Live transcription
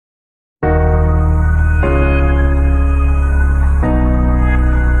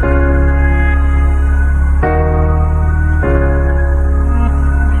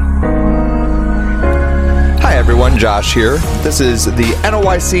Josh here. This is the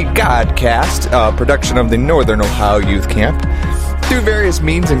NOYC Godcast, a production of the Northern Ohio Youth Camp. Through various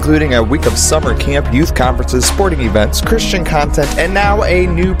means, including a week of summer camp, youth conferences, sporting events, Christian content, and now a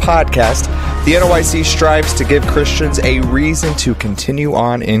new podcast, the NOYC strives to give Christians a reason to continue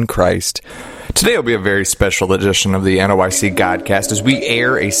on in Christ. Today will be a very special edition of the NOYC Godcast as we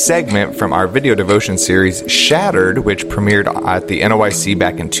air a segment from our video devotion series, Shattered, which premiered at the NOYC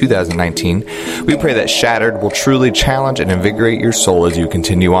back in 2019. We pray that Shattered will truly challenge and invigorate your soul as you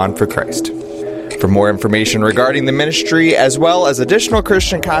continue on for Christ. For more information regarding the ministry, as well as additional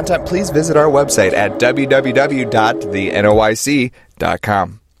Christian content, please visit our website at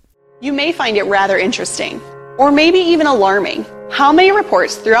www.thenoyc.com. You may find it rather interesting, or maybe even alarming, how many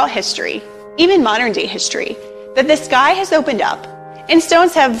reports throughout history, even modern-day history, that the sky has opened up and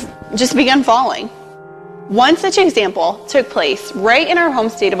stones have just begun falling. One such example took place right in our home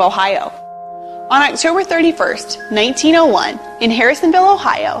state of Ohio. On October 31st, 1901, in Harrisonville,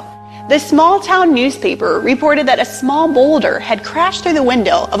 Ohio, the small-town newspaper reported that a small boulder had crashed through the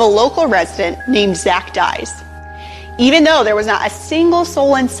window of a local resident named Zach Dyes, even though there was not a single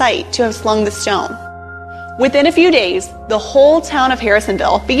soul in sight to have slung the stone. Within a few days, the whole town of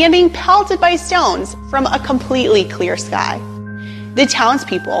Harrisonville began being pelted by stones from a completely clear sky. The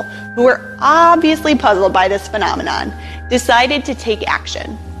townspeople, who were obviously puzzled by this phenomenon, decided to take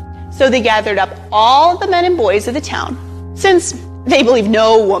action. So they gathered up all the men and boys of the town, since they believed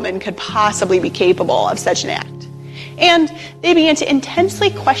no woman could possibly be capable of such an act. And they began to intensely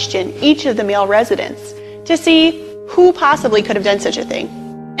question each of the male residents to see who possibly could have done such a thing.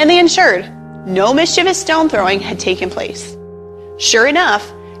 And they ensured no mischievous stone throwing had taken place. Sure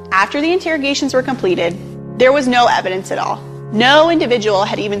enough, after the interrogations were completed, there was no evidence at all. No individual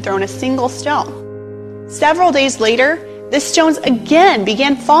had even thrown a single stone. Several days later, the stones again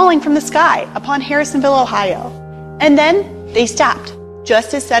began falling from the sky upon Harrisonville, Ohio. And then they stopped,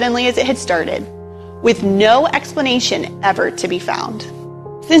 just as suddenly as it had started, with no explanation ever to be found.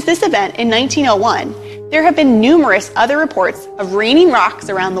 Since this event in 1901, there have been numerous other reports of raining rocks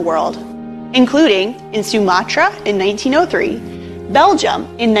around the world, including in Sumatra in 1903, Belgium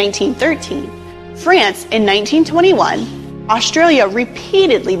in 1913, France in 1921, Australia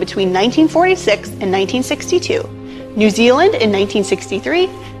repeatedly between 1946 and 1962, New Zealand in 1963,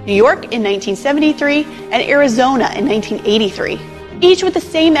 New York in 1973, and Arizona in 1983, each with the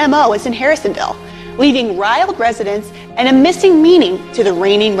same MO as in Harrisonville, leaving riled residents and a missing meaning to the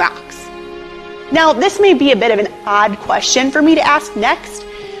raining rocks. Now, this may be a bit of an odd question for me to ask next,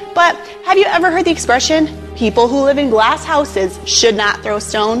 but have you ever heard the expression, people who live in glass houses should not throw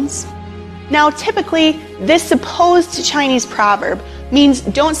stones? Now, typically, this supposed Chinese proverb means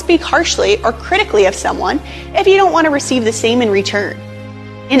don't speak harshly or critically of someone if you don't want to receive the same in return.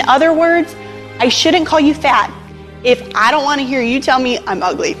 In other words, I shouldn't call you fat if I don't want to hear you tell me I'm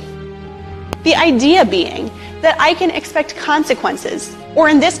ugly. The idea being that I can expect consequences, or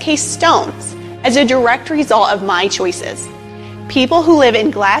in this case stones, as a direct result of my choices. People who live in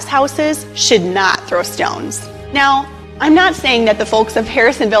glass houses should not throw stones. Now, I'm not saying that the folks of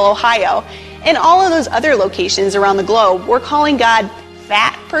Harrisonville, Ohio, and all of those other locations around the globe were calling God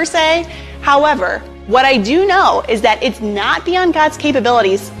fat per se. However, what I do know is that it's not beyond God's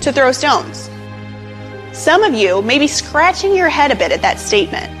capabilities to throw stones. Some of you may be scratching your head a bit at that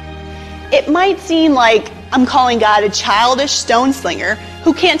statement. It might seem like I'm calling God a childish stone slinger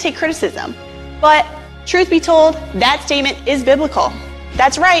who can't take criticism. But truth be told, that statement is biblical.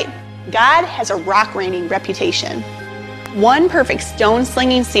 That's right, God has a rock raining reputation. One perfect stone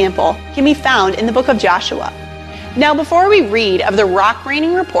slinging sample can be found in the book of Joshua. Now, before we read of the rock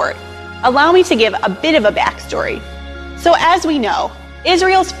raining report, allow me to give a bit of a backstory. So as we know,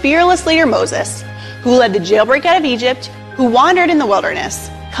 Israel's fearless leader Moses, who led the jailbreak out of Egypt, who wandered in the wilderness,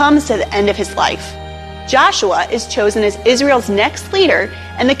 comes to the end of his life. Joshua is chosen as Israel's next leader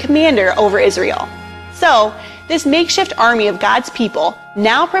and the commander over Israel. So, this makeshift army of God's people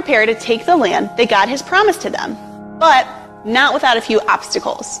now prepare to take the land that God has promised to them, but not without a few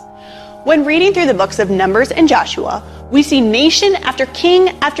obstacles. When reading through the books of Numbers and Joshua, we see nation after king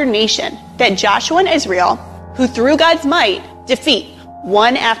after nation that Joshua and Israel, who through God's might, defeat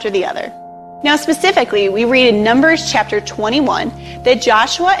one after the other. Now specifically, we read in Numbers chapter 21 that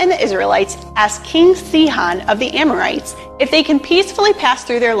Joshua and the Israelites ask King Sihon of the Amorites if they can peacefully pass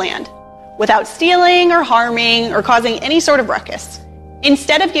through their land without stealing or harming or causing any sort of ruckus.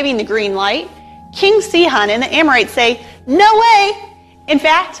 Instead of giving the green light, King Sihon and the Amorites say, "No way!" In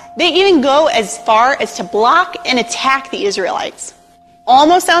fact, they even go as far as to block and attack the Israelites.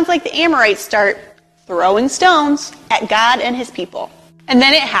 Almost sounds like the Amorites start throwing stones at God and his people. And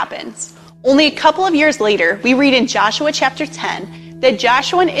then it happens. Only a couple of years later, we read in Joshua chapter 10 that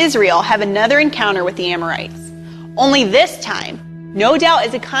Joshua and Israel have another encounter with the Amorites. Only this time, no doubt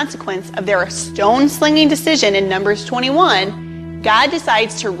as a consequence of their stone-slinging decision in Numbers 21, God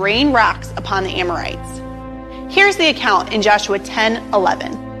decides to rain rocks upon the Amorites. Here's the account in Joshua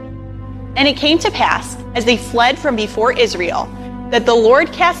 10:11. And it came to pass, as they fled from before Israel, that the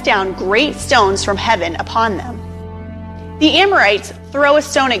Lord cast down great stones from heaven upon them. The Amorites throw a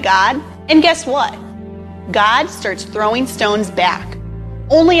stone at God, and guess what? God starts throwing stones back.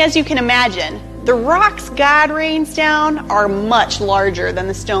 Only, as you can imagine, the rocks God rains down are much larger than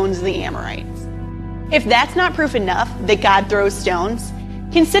the stones of the Amorites. If that's not proof enough that God throws stones,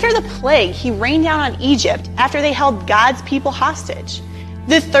 consider the plague he rained down on Egypt after they held God's people hostage.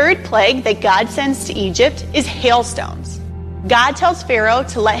 The third plague that God sends to Egypt is hailstones. God tells Pharaoh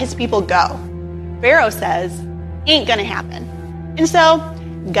to let his people go. Pharaoh says, "Ain't gonna happen." And so,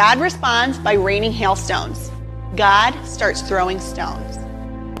 God responds by raining hailstones. God starts throwing stones.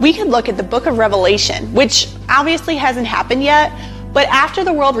 We could look at the book of Revelation, which obviously hasn't happened yet, but after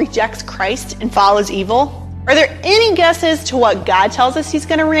the world rejects Christ and follows evil, are there any guesses to what God tells us he's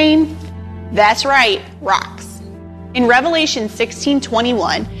going to rain? That's right, rocks. In Revelation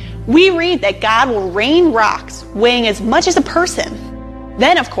 16:21, we read that God will rain rocks weighing as much as a person.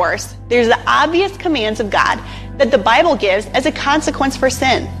 Then, of course, there's the obvious commands of God that the Bible gives as a consequence for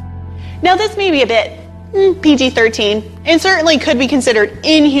sin. Now, this may be a bit PG-13 and certainly could be considered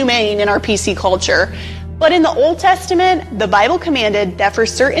inhumane in our PC culture, but in the Old Testament, the Bible commanded that for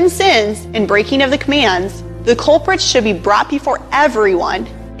certain sins and breaking of the commands, the culprits should be brought before everyone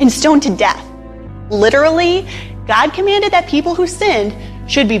and stoned to death. Literally, God commanded that people who sinned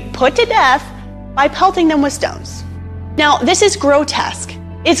should be put to death by pelting them with stones. Now, this is grotesque.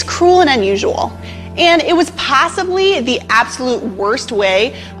 It's cruel and unusual. And it was possibly the absolute worst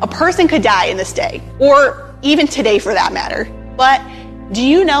way a person could die in this day, or even today for that matter. But do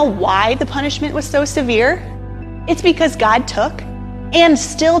you know why the punishment was so severe? It's because God took and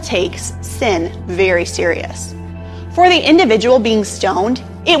still takes sin very serious. For the individual being stoned,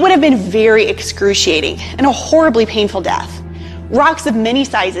 it would have been very excruciating and a horribly painful death. Rocks of many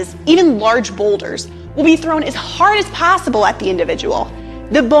sizes, even large boulders, will be thrown as hard as possible at the individual.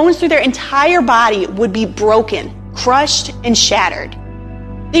 The bones through their entire body would be broken, crushed, and shattered.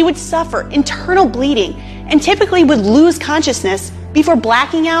 They would suffer internal bleeding and typically would lose consciousness before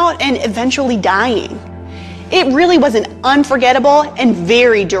blacking out and eventually dying. It really was an unforgettable and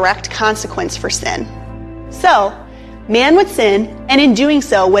very direct consequence for sin. So, man would sin, and in doing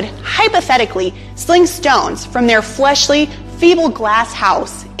so would hypothetically sling stones from their fleshly, feeble glass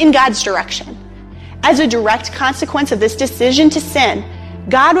house in God's direction. As a direct consequence of this decision to sin,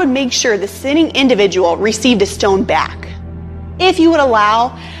 God would make sure the sinning individual received a stone back. If you would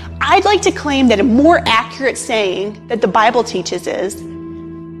allow, I'd like to claim that a more accurate saying that the Bible teaches is,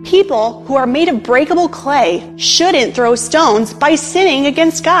 people who are made of breakable clay shouldn't throw stones by sinning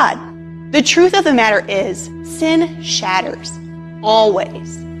against God. The truth of the matter is, sin shatters.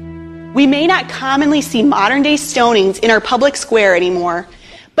 Always. We may not commonly see modern-day stonings in our public square anymore,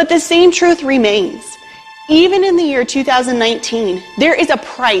 but the same truth remains. Even in the year 2019, there is a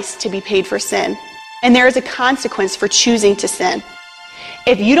price to be paid for sin, and there is a consequence for choosing to sin.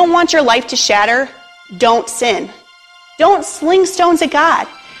 If you don't want your life to shatter, don't sin. Don't sling stones at God.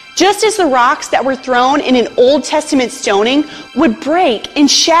 Just as the rocks that were thrown in an Old Testament stoning would break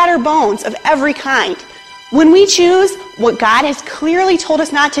and shatter bones of every kind. When we choose what God has clearly told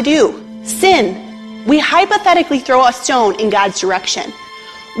us not to do, sin, we hypothetically throw a stone in God's direction.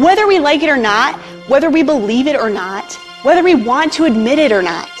 Whether we like it or not, whether we believe it or not, whether we want to admit it or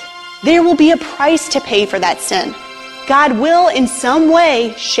not, there will be a price to pay for that sin. God will, in some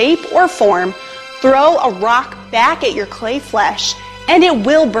way, shape, or form, throw a rock back at your clay flesh, and it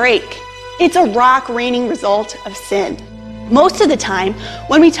will break. It's a rock raining result of sin. Most of the time,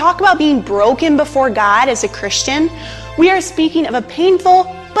 when we talk about being broken before God as a Christian, we are speaking of a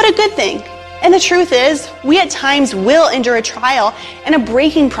painful but a good thing. And the truth is, we at times will endure a trial and a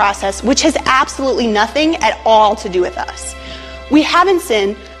breaking process which has absolutely nothing at all to do with us. We haven't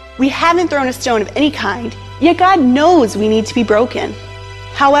sinned, we haven't thrown a stone of any kind, yet God knows we need to be broken.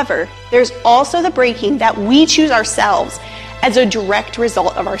 However, there's also the breaking that we choose ourselves as a direct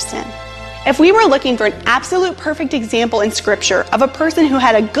result of our sin. If we were looking for an absolute perfect example in Scripture of a person who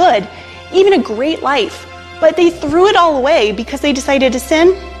had a good, even a great life, but they threw it all away because they decided to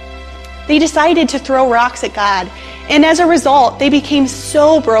sin, they decided to throw rocks at God, and as a result, they became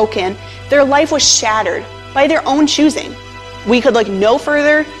so broken, their life was shattered by their own choosing. We could look no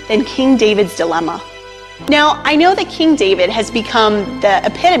further than King David's dilemma. Now, I know that King David has become the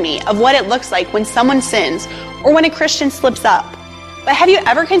epitome of what it looks like when someone sins or when a Christian slips up. But have you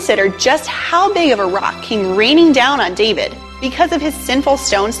ever considered just how big of a rock came raining down on David because of his sinful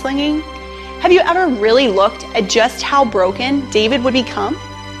stone slinging? Have you ever really looked at just how broken David would become?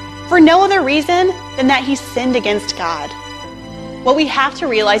 For no other reason than that he sinned against God. What we have to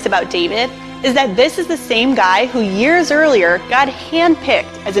realize about David is that this is the same guy who years earlier God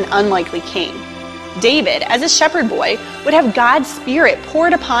handpicked as an unlikely king. David, as a shepherd boy, would have God's Spirit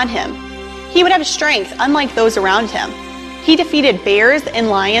poured upon him. He would have strength unlike those around him. He defeated bears and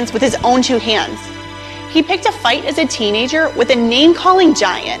lions with his own 2 hands. He picked a fight as a teenager with a name-calling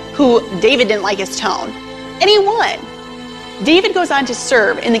giant who David didn't like his tone, and he won. David goes on to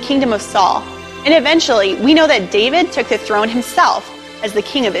serve in the kingdom of Saul, and eventually we know that David took the throne himself as the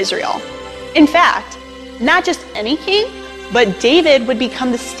king of Israel. In fact, not just any king, but David would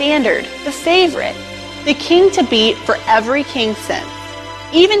become the standard, the favorite, the king to beat for every king since.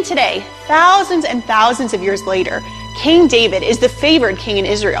 Even today, thousands and thousands of years later, King David is the favored king in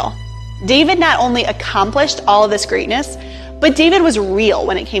Israel. David not only accomplished all of this greatness, but David was real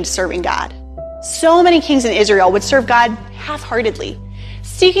when it came to serving God. So many kings in Israel would serve God half-heartedly,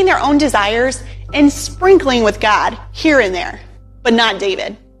 seeking their own desires and sprinkling with God here and there. But not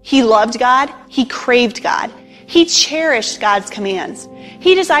David. He loved God. He craved God. He cherished God's commands.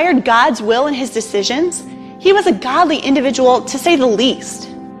 He desired God's will in his decisions. He was a godly individual, to say the least.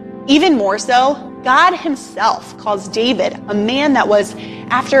 Even more so, God himself calls David a man that was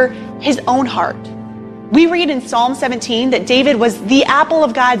after his own heart. We read in Psalm 17 that David was the apple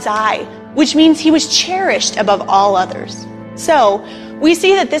of God's eye, which means he was cherished above all others. So, we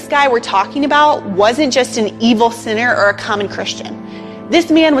see that this guy we're talking about wasn't just an evil sinner or a common Christian.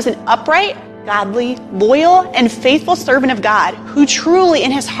 This man was an upright, godly, loyal, and faithful servant of God who truly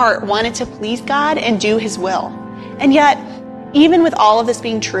in his heart wanted to please God and do his will. And yet, even with all of this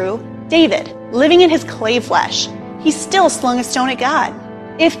being true, David, living in his clay flesh, he still slung a stone at God.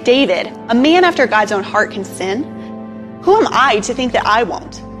 If David, a man after God's own heart, can sin, who am I to think that I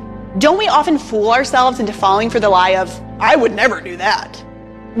won't? Don't we often fool ourselves into falling for the lie of, I would never do that?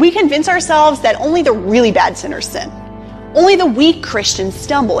 We convince ourselves that only the really bad sinners sin. Only the weak Christians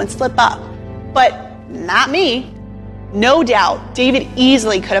stumble and slip up. But not me. No doubt, David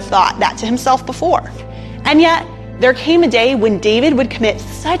easily could have thought that to himself before. And yet, there came a day when David would commit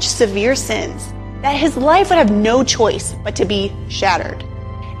such severe sins that his life would have no choice but to be shattered.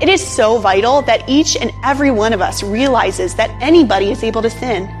 It is so vital that each and every one of us realizes that anybody is able to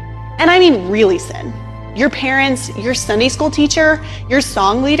sin. And I mean really sin. Your parents, your Sunday school teacher, your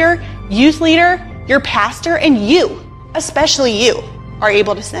song leader, youth leader, your pastor, and you, especially you, are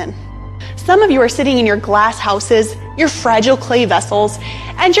able to sin. Some of you are sitting in your glass houses, your fragile clay vessels,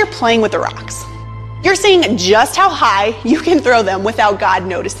 and you're playing with the rocks. You're seeing just how high you can throw them without God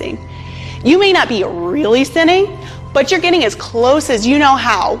noticing. You may not be really sinning, but you're getting as close as you know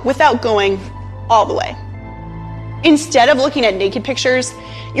how without going all the way. Instead of looking at naked pictures,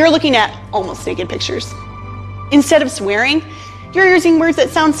 you're looking at almost naked pictures. Instead of swearing, you're using words that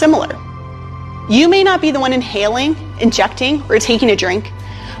sound similar. You may not be the one inhaling, injecting, or taking a drink,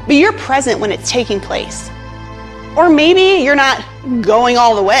 but you're present when it's taking place. Or maybe you're not going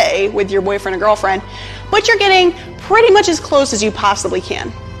all the way with your boyfriend or girlfriend, but you're getting pretty much as close as you possibly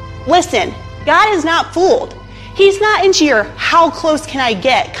can. Listen, God is not fooled. He's not into your how close can I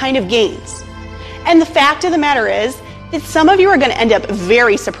get kind of games. And the fact of the matter is that some of you are going to end up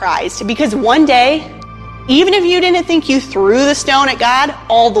very surprised because one day, even if you didn't think you threw the stone at God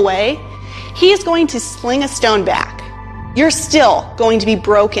all the way, He's going to sling a stone back. You're still going to be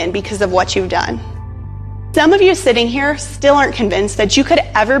broken because of what you've done. Some of you sitting here still aren't convinced that you could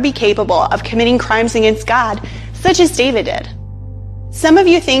ever be capable of committing crimes against God, such as David did. Some of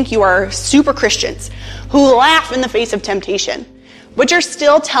you think you are super Christians who laugh in the face of temptation, but you're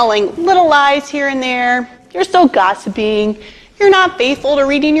still telling little lies here and there. You're still gossiping. You're not faithful to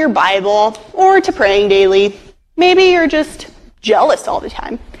reading your Bible or to praying daily. Maybe you're just jealous all the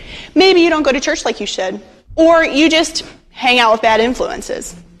time. Maybe you don't go to church like you should, or you just hang out with bad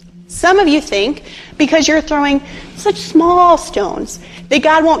influences. Some of you think because you're throwing such small stones that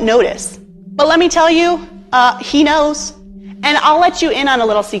God won't notice. But let me tell you, He knows. And I'll let you in on a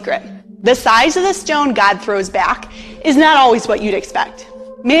little secret. The size of the stone God throws back is not always what you'd expect.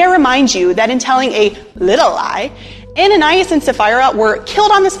 May I remind you that in telling a little lie, Ananias and Sapphira were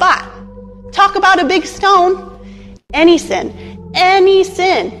killed on the spot. Talk about a big stone. Any sin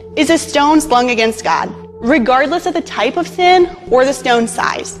is a stone slung against God, regardless of the type of sin or the stone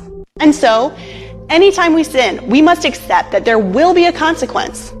size. And so, anytime we sin, we must accept that there will be a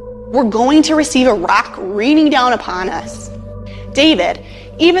consequence. we're going to receive a rock raining down upon us. David,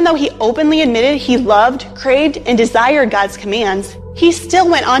 even though he openly admitted he loved, craved, and desired God's commands, he still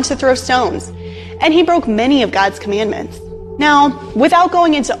went on to throw stones, and he broke many of God's commandments. Now, without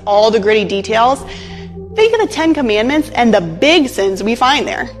going into all the gritty details, think of the 10 Commandments and the big sins we find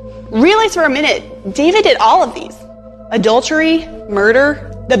there. Realize for a minute, David did all of these. Adultery,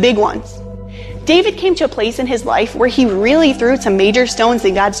 murder, the big ones. David came to a place in his life where he really threw some major stones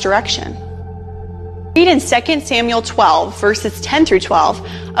in God's direction. Read in 2 Samuel 12, verses 10 through 12,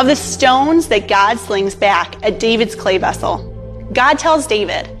 of the stones that God slings back at David's clay vessel. God tells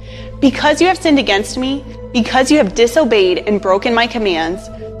David, "Because you have sinned against me, because you have disobeyed and broken my commands,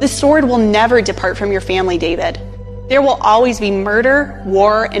 the sword will never depart from your family, David. There will always be murder,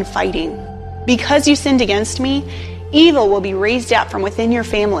 war, and fighting. Because you sinned against me, evil will be raised up from within your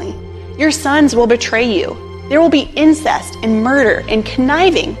family. Your sons will betray you. There will be incest and murder and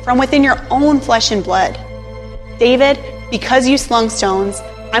conniving from within your own flesh and blood. David, because you slung stones,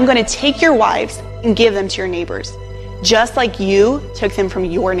 I'm going to take your wives and give them to your neighbors, just like you took them from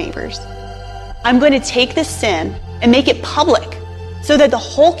your neighbors. I'm going to take this sin and make it public so that the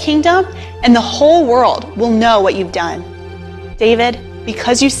whole kingdom and the whole world will know what you've done. David,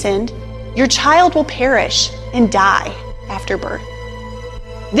 because you sinned, your child will perish and die after birth."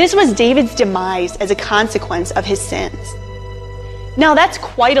 This was David's demise as a consequence of his sins. Now that's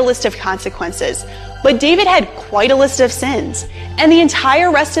quite a list of consequences, but David had quite a list of sins, and the entire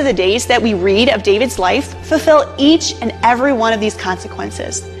rest of the days that we read of David's life fulfill each and every one of these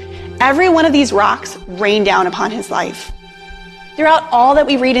consequences. Every one of these rocks rained down upon his life. Throughout all that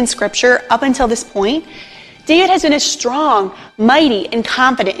we read in Scripture up until this point, David has been a strong, mighty, and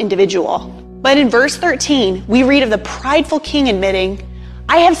confident individual. But in verse 13, we read of the prideful king admitting,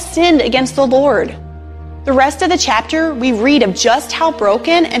 "I have sinned against the Lord." The rest of the chapter, we read of just how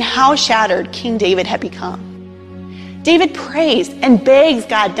broken and how shattered King David had become. David prays and begs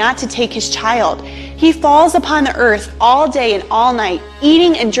God not to take his child. He falls upon the earth all day and all night,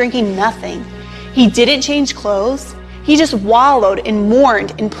 eating and drinking nothing. He didn't change clothes. He just wallowed and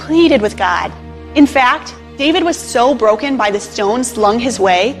mourned and pleaded with God. In fact, David was so broken by the stones slung his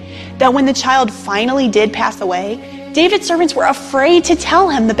way that when the child finally did pass away, David's servants were afraid to tell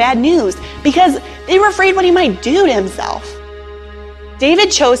him the bad news because they were afraid what he might do to himself.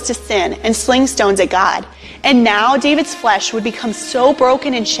 David chose to sin and sling stones at God, and now David's flesh would become so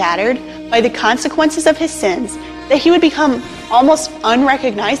broken and shattered by the consequences of his sins that he would become almost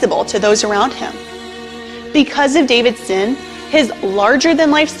unrecognizable to those around him. Because of David's sin, his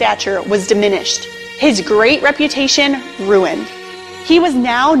larger-than-life stature was diminished, his great reputation ruined. He was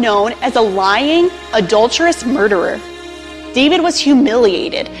now known as a lying, adulterous murderer. David was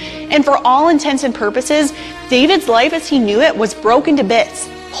humiliated, and for all intents and purposes, David's life as he knew it was broken to bits,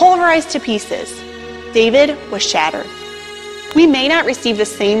 pulverized to pieces. David was shattered. We may not receive the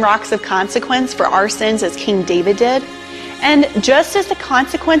same rocks of consequence for our sins as King David did, and just as the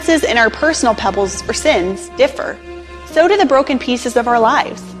consequences in our personal pebbles or sins differ, so do the broken pieces of our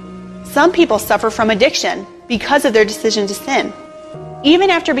lives. Some people suffer from addiction because of their decision to sin. Even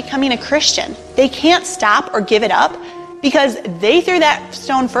after becoming a Christian, they can't stop or give it up because they threw that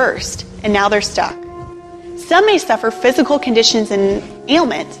stone first, and now they're stuck. Some may suffer physical conditions and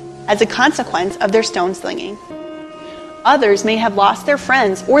ailment as a consequence of their stone slinging. Others may have lost their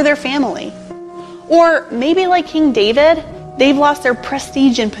friends or their family. Or maybe like King David, they've lost their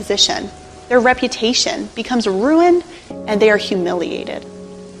prestige and position. Their reputation becomes ruined and they are humiliated.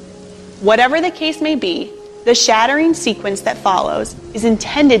 Whatever the case may be, the shattering sequence that follows is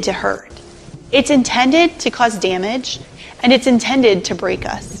intended to hurt. It's intended to cause damage, and it's intended to break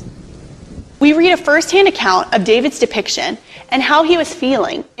us. We read a first-hand account of David's depiction and how he was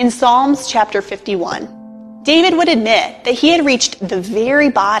feeling in Psalms chapter 51. David would admit that he had reached the very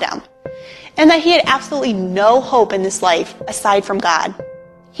bottom and that he had absolutely no hope in this life aside from God.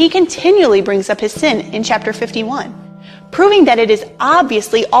 He continually brings up his sin in chapter 51, proving that it is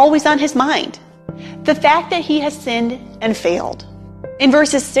obviously always on his mind. The fact that he has sinned and failed. In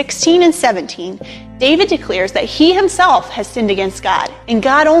verses 16 and 17, David declares that he himself has sinned against God and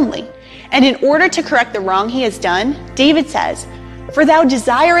God only. And in order to correct the wrong he has done, David says, "For thou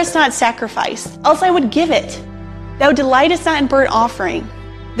desirest not sacrifice, else I would give it. Thou delightest not in burnt offering.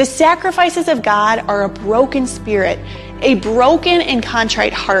 The sacrifices of God are a broken spirit, a broken and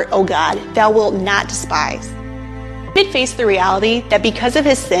contrite heart, O God, thou wilt not despise." David faced the reality that because of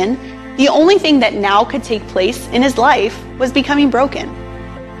his sin, the only thing that now could take place in his life was becoming broken.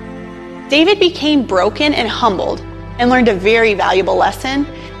 David became broken and humbled and learned a very valuable lesson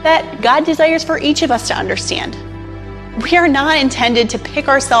that God desires for each of us to understand. We are not intended to pick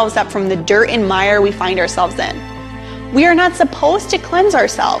ourselves up from the dirt and mire we find ourselves in. We are not supposed to cleanse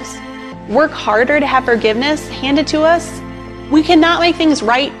ourselves, work harder to have forgiveness handed to us. We cannot make things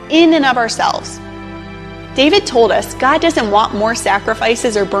right in and of ourselves. David told us God doesn't want more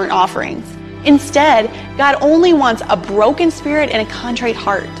sacrifices or burnt offerings. Instead, God only wants a broken spirit and a contrite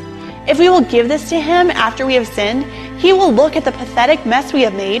heart. If we will give this to Him after we have sinned, He will look at the pathetic mess we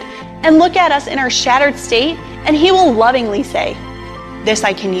have made and look at us in our shattered state, and He will lovingly say, "This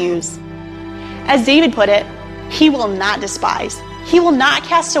I can use." As David put it, He will not despise. He will not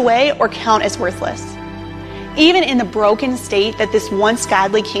cast away or count as worthless. Even in the broken state that this once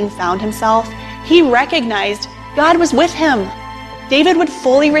godly king found himself, he recognized God was with him. David would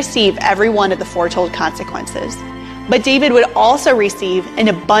fully receive every one of the foretold consequences, but David would also receive an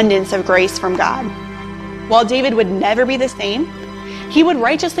abundance of grace from God. While David would never be the same, he would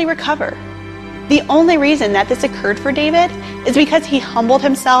righteously recover. The only reason that this occurred for David is because he humbled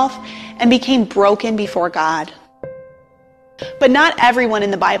himself and became broken before God. But not everyone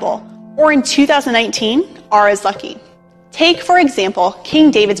in the Bible, or in 2019, are as lucky. Take, for example, King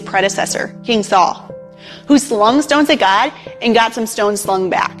David's predecessor, King Saul, who slung stones at God and got some stones slung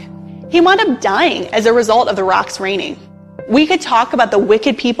back. He wound up dying as a result of the rocks raining. We could talk about the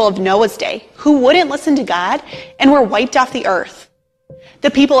wicked people of Noah's day who wouldn't listen to God and were wiped off the earth.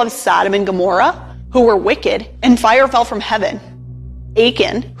 The people of Sodom and Gomorrah who were wicked and fire fell from heaven.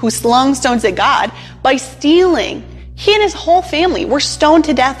 Achan, who slung stones at God by stealing. He and his whole family were stoned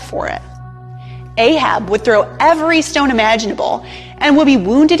to death for it. Ahab would throw every stone imaginable and would be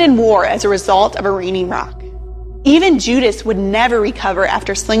wounded in war as a result of a raining rock. Even Judas would never recover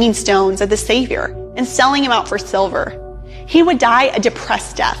after slinging stones at the Savior and selling him out for silver. He would die a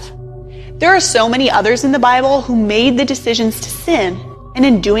depressed death. There are so many others in the Bible who made the decisions to sin, and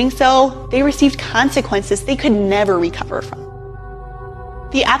in doing so, they received consequences they could never recover from.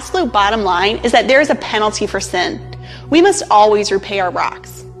 The absolute bottom line is that there is a penalty for sin. We must always repay our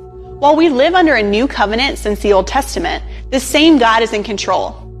rocks. While we live under a new covenant since the Old Testament, the same God is in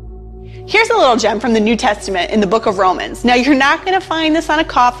control. Here's a little gem from the New Testament in the book of Romans. Now, you're not going to find this on a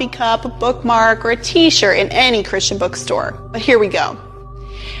coffee cup, a bookmark, or a t-shirt in any Christian bookstore, but here we go.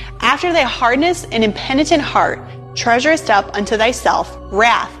 After thy hardness and impenitent heart treasurest up unto thyself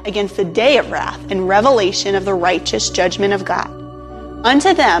wrath against the day of wrath and revelation of the righteous judgment of God.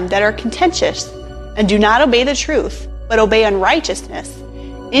 Unto them that are contentious and do not obey the truth, but obey unrighteousness,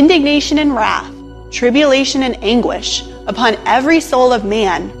 indignation and wrath, tribulation and anguish upon every soul of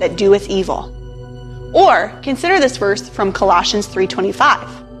man that doeth evil. Or consider this verse from Colossians 3:25.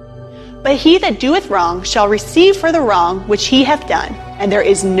 But he that doeth wrong shall receive for the wrong which he hath done, and there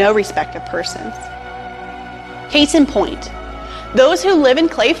is no respect of persons. Case in point, those who live in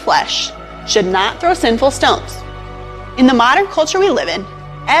clay flesh should not throw sinful stones. In the modern culture we live in,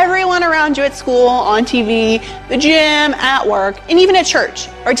 everyone around you at school, on TV, the gym, at work, and even at church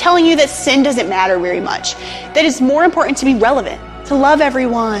are telling you that sin doesn't matter very much, that it's more important to be relevant, to love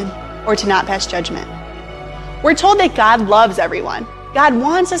everyone, or to not pass judgment. We're told that God loves everyone. God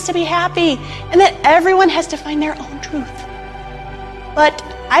wants us to be happy, and that everyone has to find their own truth. But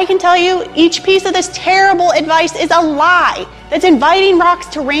I can tell you, each piece of this terrible advice is a lie that's inviting rocks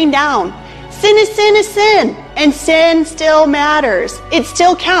to rain down. Sin is sin is sin, and sin still matters. It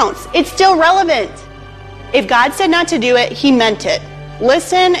still counts. It's still relevant. If God said not to do it, He meant it.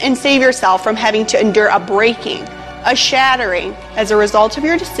 Listen and save yourself from having to endure a breaking, a shattering as a result of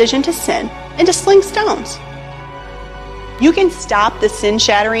your decision to sin and to sling stones. You can stop the sin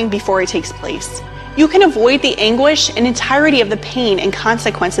shattering before it takes place. You can avoid the anguish and entirety of the pain and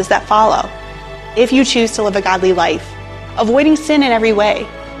consequences that follow if you choose to live a godly life, avoiding sin in every way.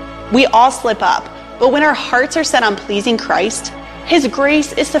 We all slip up, but when our hearts are set on pleasing Christ, His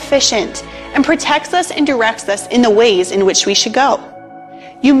grace is sufficient and protects us and directs us in the ways in which we should go.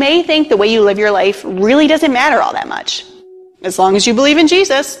 You may think the way you live your life really doesn't matter all that much. As long as you believe in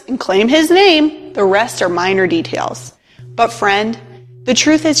Jesus and claim His name, the rest are minor details. But friend, the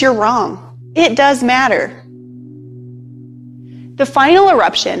truth is you're wrong. It does matter. The final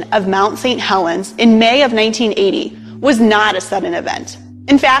eruption of Mount St. Helens in May of 1980 was not a sudden event.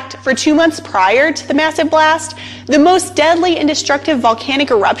 In fact, for 2 months prior to the massive blast, the most deadly and destructive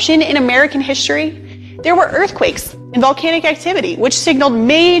volcanic eruption in American history, there were earthquakes and volcanic activity, which signaled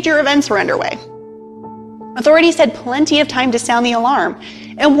major events were underway. Authorities had plenty of time to sound the alarm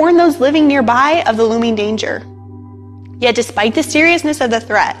and warn those living nearby of the looming danger. Yet despite the seriousness of the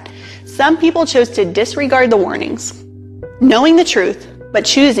threat, some people chose to disregard the warnings, knowing the truth, but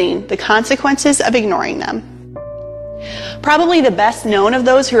choosing the consequences of ignoring them. Probably the best known of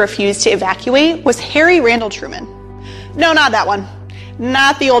those who refused to evacuate was Harry Randall Truman. No, not that one.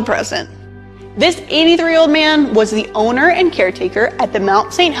 Not the old president. This 83-year-old man was the owner and caretaker at the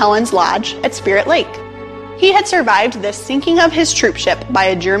Mount St. Helens Lodge at Spirit Lake. He had survived the sinking of his troop ship by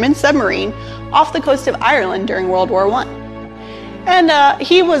a German submarine off the coast of Ireland during World War I. And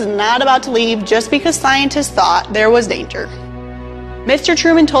he was not about to leave just because scientists thought there was danger. Mr.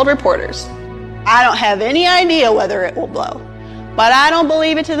 Truman told reporters, "I don't have any idea whether it will blow, but I don't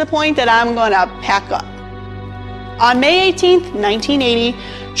believe it to the point that I'm going to pack up." On May 18, 1980,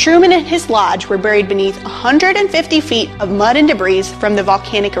 Truman and his lodge were buried beneath 150 feet of mud and debris from the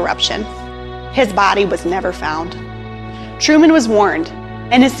volcanic eruption. His body was never found. Truman was warned,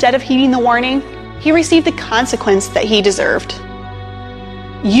 and instead of heeding the warning, he received the consequence that he deserved.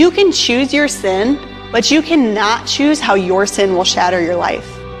 You can choose your sin, but you cannot choose how your sin will shatter your life.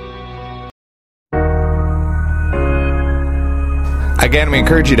 Again, we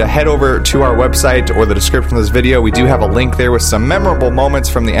encourage you to head over to our website or the description of this video. We do have a link there with some memorable moments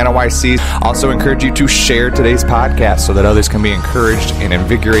from the NOYC. Also encourage you to share today's podcast so that others can be encouraged and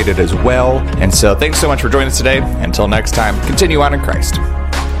invigorated as well. And so thanks so much for joining us today. Until next time, continue on in Christ.